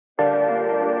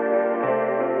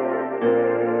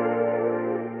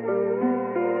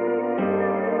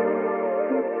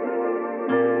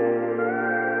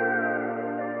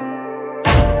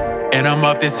And I'm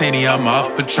off this Henny, I'm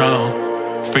off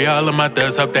Patron. Free all of my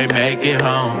thugs, hope they make it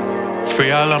home. Free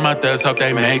all of my thugs, hope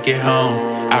they make it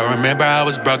home. I remember I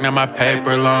was broke, now my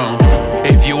paper long.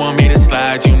 If you want me to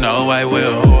slide, you know I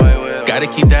will. Gotta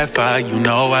keep that fire, you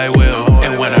know I will.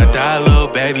 And when I die, little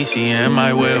baby, she in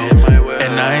my will.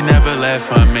 And I ain't never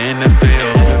left, I'm in the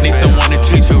field. Need someone to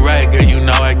treat you right, girl, you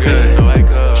know I could.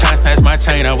 Try to snatch my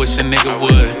chain, I wish a nigga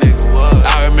would.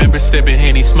 I remember sipping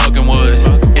Henny, smoking woods.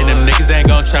 And them niggas ain't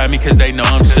gon' try me cause they know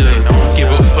I'm shook. Give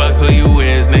a fuck who you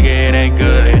is, nigga, it ain't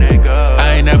good.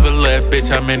 I ain't never left,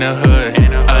 bitch, I'm in the hood.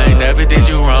 I ain't never did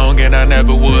you wrong and I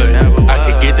never would. I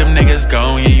could get them niggas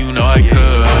gone, yeah, you know I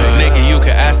could. Nigga, you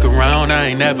could ask around, I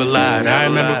ain't never lied. I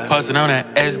remember posting on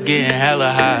that S getting hella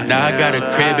high. Now I got a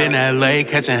crib in LA,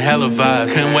 catching hella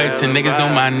vibes. Couldn't wait till niggas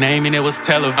knew my name and it was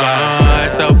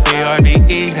televised. SOB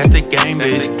RBE, that's the game,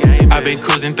 bitch. I been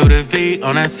cruising through the V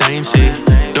on that same shit.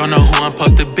 Don't know who I'm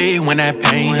supposed to be when that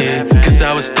pain hit. Cause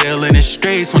I was still in the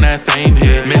streets when that fame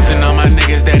hit. Missing all my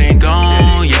niggas that ain't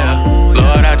gone, yeah.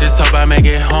 Lord, I just hope I make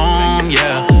it home,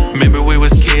 yeah. Remember we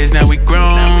was kids, now we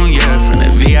grown, yeah. From the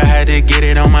V I had to get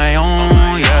it on my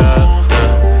own,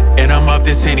 yeah. And I'm off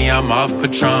this Henny, I'm off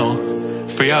Patron.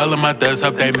 Free all of my thugs,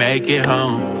 hope they make it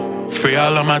home. Free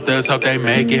all of my thugs, hope they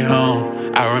make it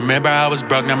home. I remember I was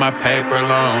broke, now my paper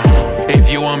long. If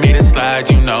you want me to slide,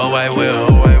 you know I will.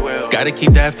 Gotta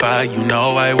keep that fire, you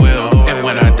know I will. And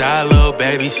when I die, little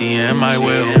baby, she in my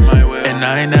will. And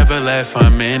I ain't never left,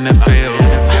 I'm in the field.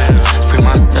 Free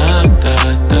my thug,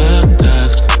 thug, thug,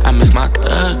 thugs. I miss my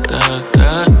thug, thug,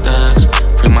 thug,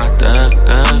 thugs. Free my thug,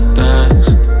 thug, thugs.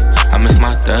 I miss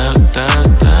my thug,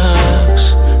 thug,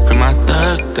 thugs. Free my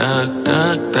thug, thug,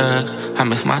 thug, thugs. I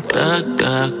miss my thug,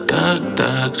 thug, thug,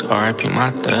 thugs. R.I.P.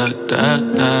 my thug,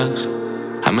 thug, thugs.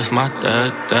 I miss my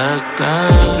thug, thug,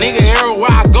 thug. Nigga, everywhere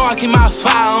I go, I keep my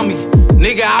fire on me.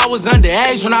 Nigga, I was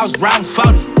underage when I was round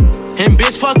 40. And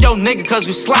bitch, fuck your nigga, cause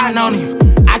we sliding on you.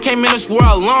 I came in this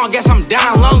world alone, guess I'm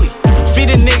down lonely. Feed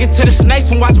a nigga to the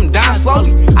snakes and watch him die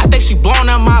slowly. I think she blowing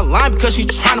out my line because she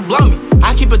tryna blow me.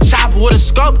 I keep a chopper with a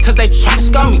scope cause they tryna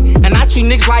scope me. And I treat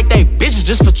niggas like they bitches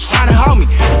just for tryna hold me.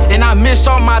 And I miss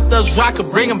all my thugs where I could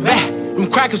bring them back. Them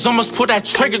crackers almost pulled that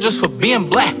trigger just for being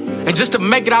black. And just to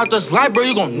make it out this light, bro,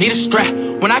 you gon' need a strap.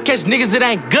 When I catch niggas, it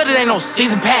ain't good, it ain't no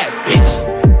season pass,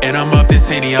 bitch. And I'm off this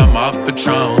Henny, I'm off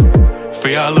Patron.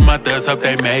 Free all of my thugs, hope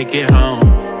they make it home.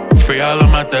 Free all of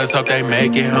my thugs, hope they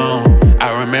make it home.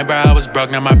 I remember I was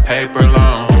broke, now my paper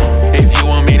long. If you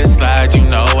want me to slide, you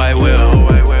know I will.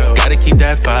 Gotta keep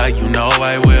that fire, you know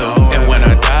I will. And when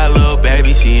I die, little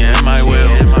baby, she in my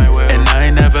will. And I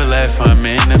ain't never left, I'm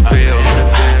in the field.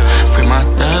 Free my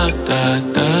thug,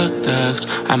 thug, thug, thugs.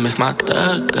 I miss my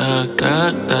thug, thug,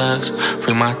 thug, thugs.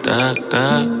 Free my thug,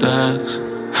 thug, thugs.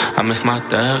 I miss my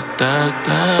thug, thug,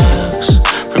 thugs.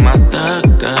 Free my thug,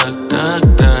 thug,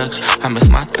 thug, thugs. I miss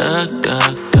my thug,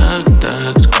 thug, thug,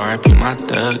 thugs. R.I.P. my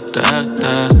thug, thug,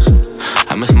 thugs.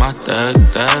 I miss my thug,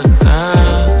 thug,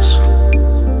 thugs.